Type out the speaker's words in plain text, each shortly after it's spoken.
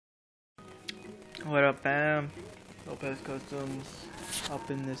What up, fam? Lopez Customs up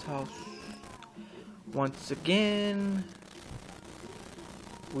in this house once again.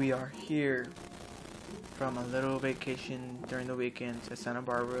 We are here from a little vacation during the weekends at Santa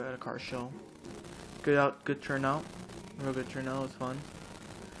Barbara at a car show. Good turnout. Real good turnout. It was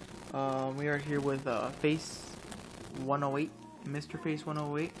fun. We are here with Face 108, Mr. Face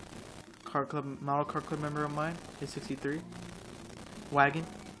 108, model car club member of mine, his 63 wagon.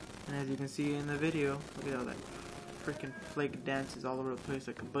 And as you can see in the video, look at all that freaking flake dances all over the place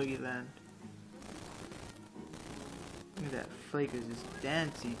like a boogie land. Look at that flake is just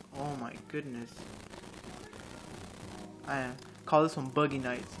dancing. Oh my goodness. I call this one Buggy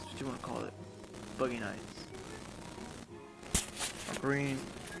Nights. That's what you want to call it. Buggy Nights. Green.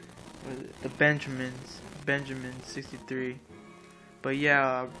 What is it? The Benjamin 63. But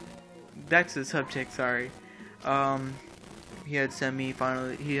yeah, back to the subject, sorry. He had sent me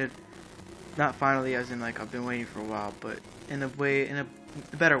not finally as in like I've been waiting for a while, but in a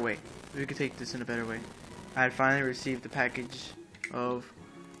better way. We could take this in a better way. I had finally received the package of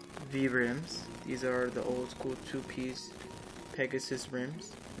V rims. These are the old school 2-piece Pegasus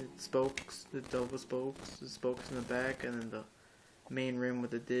rims. The spokes, the double spokes, the spokes in the back, and then the main rim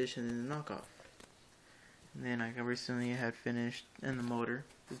with the dish, and then the knockoff. And then I recently had finished in the motor,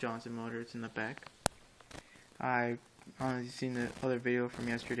 the Johnson motor. It's in the back. I honestly seen the other video from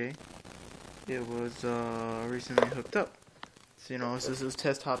yesterday. It was recently hooked up. So it was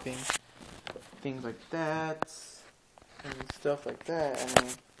test hopping, things like that, and stuff like that. I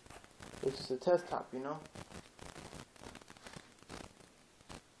mean, it's just a test hop,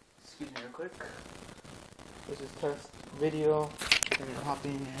 Excuse me real quick. This is test video, and then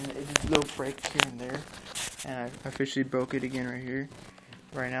hopping, and it just little breaks here and there. And I officially broke it again right here.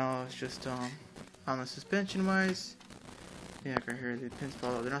 Right now it's just on the suspension wise. Yeah, right here the pins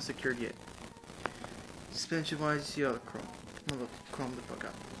fall out. They're not secured yet. Suspension wise, you see all the chrome. I'm gonna chrome the fuck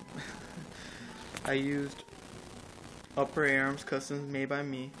out. I used upper A-arms customs made by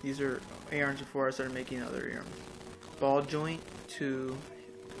me. These are A-arms before I started making other A-arms. Ball joint to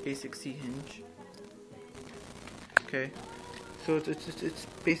basic C-hinge. Okay, so it's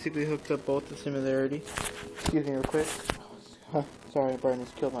basically hooked up both the similarity. Excuse me real quick. Sorry,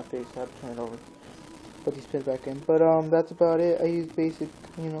 brightness killed my face. I have to turn it over. Put these pins back in. But that's about it. I use basic,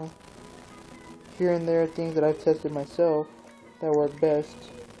 here and there things that I've tested myself that work best.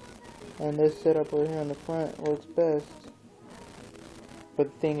 And this setup right here on the front works best.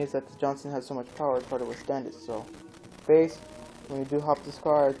 But the thing is that the Johnson has so much power, it's hard to withstand it. So, Face, when you do hop this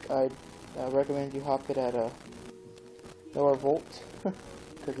car, I recommend you hop it at a lower volt,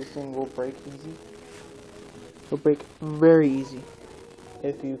 because this thing will break easy. It'll break very easy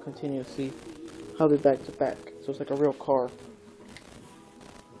if you continuously hub it back to back. So it's like a real car.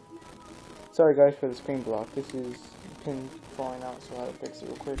 Sorry guys for the screen block. This is pin falling out, so I have to fix it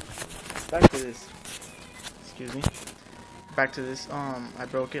real quick. Back to this. Excuse me. Back to this. I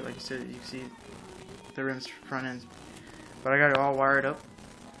broke it, like you said. You can see the rims front ends, but I got it all wired up,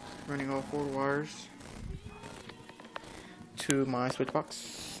 running all 4 wires to my switch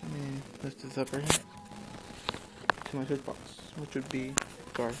box. Let me lift this up right here. To my switch box, which would be,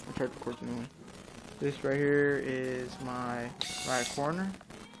 sorry, I tried to record the new one. This right here is my right corner,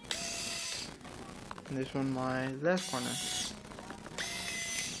 and this one my left corner.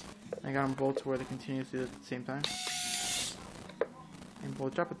 I got them both to where they continuously at the same time, and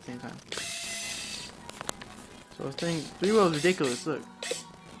both drop at the same time. So this thing, 3-wheel is ridiculous. Look,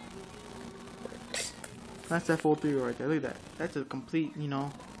 that's that full 3-wheel right there. Look at that. That's a complete,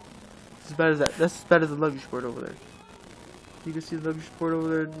 it's as bad as that. That's as bad as the luxury sport over there. You can see the luxury sport over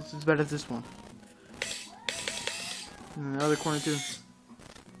there. This is as bad as this one. And the other corner too.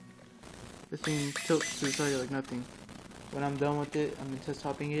 This thing tilts to the side like nothing. When I'm done with it, I'm test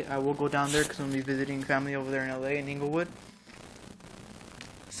hopping it. I will go down there because I'm going to be visiting family over there in LA, in Inglewood.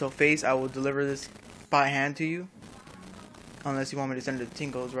 So Face, I will deliver this by hand to you. Unless you want me to send it to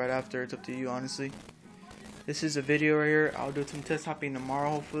Tingles right after. It's up to you, honestly. This is a video right here. I'll do some test hopping tomorrow,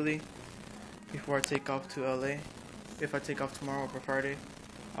 hopefully, before I take off to LA. If I take off tomorrow or Friday,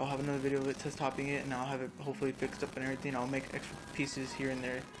 I'll have another video of it test hopping it, and I'll have it hopefully fixed up and everything. I'll make extra pieces here and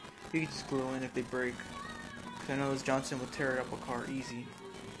there. You can just glue in if they break. Cause I know this Johnson will tear up a car easy,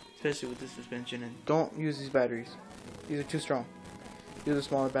 especially with this suspension. And don't use these batteries; these are too strong. Use a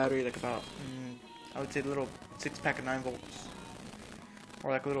smaller battery, like about I would say the little 6-pack of 9 volts,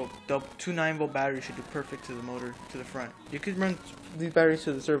 or like a little 2 9-volt batteries should do perfect to the motor, to the front. You could run these batteries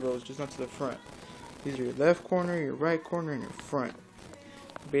to the servos, just not to the front. These are your left corner, your right corner, and your front.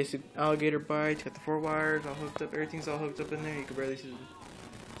 Basic alligator bites, got the 4 wires all hooked up, everything's all hooked up in there. You can barely see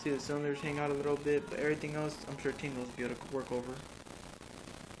See the cylinders hang out a little bit, but everything else, I'm sure Tingles will be able to work over.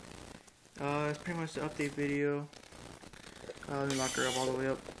 That's pretty much the update video. Let me lock her up all the way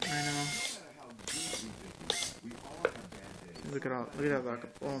up right now. Look at that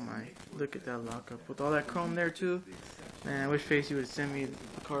lockup. Oh my, look at that lockup. With all that chrome there too. Man, I wish Facey would send me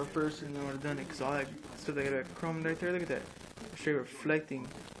the car first and then I would have done it. Cause all that stuff like that chrome right there, look at that. Straight reflecting.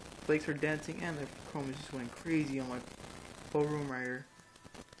 Flakes are dancing and the chrome is just going crazy on my whole room right here.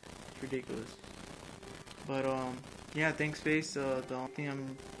 It's ridiculous. But yeah, thanks Face. The only thing you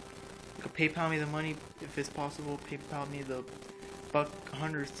can PayPal me the money if it's possible. PayPal me the buck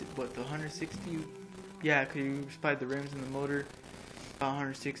 100, what, the 160? Yeah, cause you supplied the rims and the motor. About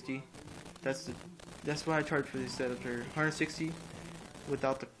 160. That's what I charge for these setups here. 160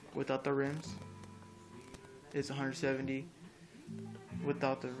 without the rims. It's 170.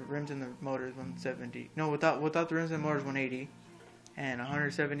 Without the rims and the motor is 170. No, without the rims and the motor is 180. And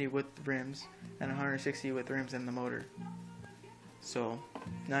 170 with the rims and 160 with the rims and the motor. So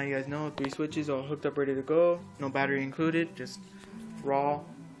now you guys know 3 switches all hooked up, ready to go. No battery included, just raw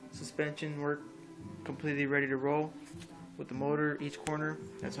suspension work, completely ready to roll with the motor each corner.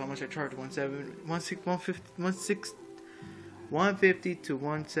 That's how much I charge. 150 to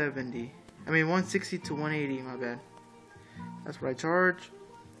 170. I mean 160 to 180. My bad. That's what I charge.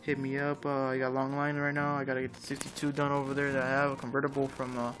 Hit me up. I got a long line right now. I gotta get the 62 done over there that I have a convertible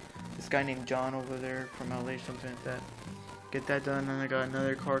from this guy named John over there from LA, something like that. Get that done, and I got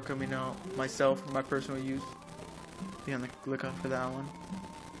another car coming out myself for my personal use. Be on the lookout for that one.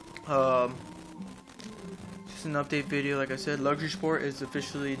 Just an update video. Like I said, Luxury Sport is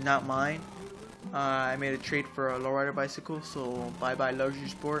officially not mine. I made a trade for a lowrider bicycle, so bye bye Luxury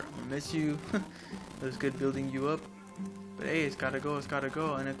Sport. I miss you. It was good building you up. But hey, it's gotta go,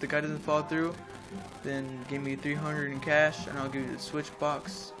 and if the guy doesn't fall through, then give me 300 in cash, and I'll give you the switch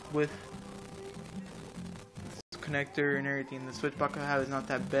box with connector and everything. The switch box I have is not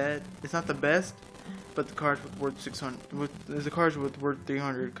that bad. It's not the best, but the car's worth 600. The car's worth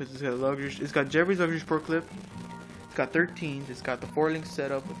 300 because it's got luxury. It's got Jeffrey's Luxury Sport clip. It's got 13s. It's got the 4-link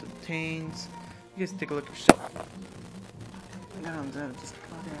setup with the chains. You guys take a look yourself. No, I'm done. Just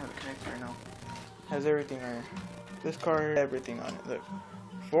don't have a connector right now. Has everything right here. This car has everything on it. Look,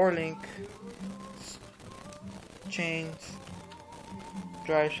 4-link, chains,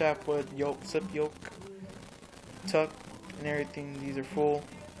 drive shaft with yoke, slip yoke, tuck, and everything. These are full,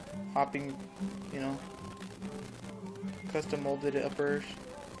 hopping, you know, custom molded uppers.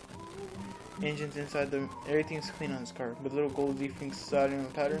 Engines inside them. Everything's clean on this car with little gold leaf links sliding on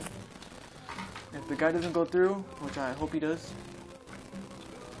the pattern. If the guy doesn't go through, which I hope he does,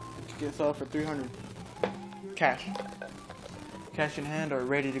 you get sold for 300. Cash in hand or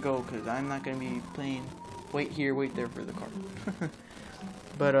ready to go, because I'm not going to be playing wait here, wait there for the car.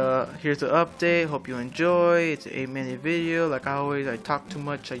 But here's the update. Hope you enjoy. It's an 8-minute video. Like always, I talk too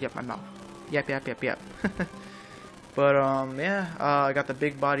much. I yap my mouth. Yap. But yeah, I got the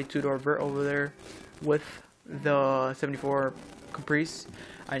big body 2-door vert over there with the 74 Caprice.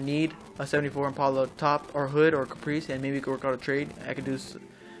 I need a 74 Impala top or hood or Caprice, and maybe we could work out a trade. I could do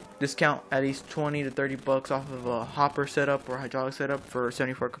discount at least 20 to 30 bucks off of a hopper setup or hydraulic setup for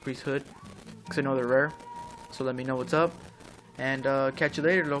 74 Caprice hood, because I know they're rare. So let me know what's up, and catch you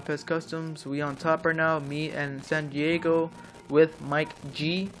later. Lopez Customs, we on top right now, me and San Diego with Mike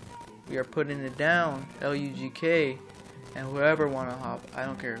G. We are putting it down, LUGK, and whoever wanna hop, I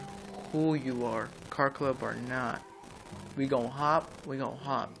don't care who you are, car club or not, we gon' hop.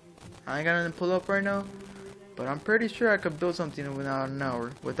 I ain't got nothing to pull up right now, but I'm pretty sure I could build something without an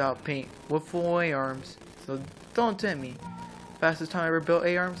hour, without paint, with full A-arms. So don't tempt me. Fastest time I ever built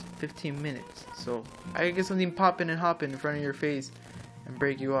A-arms, 15 minutes. So I could get something popping and hopping in front of your face and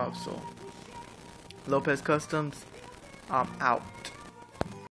break you off. So Lopez Customs, I'm out.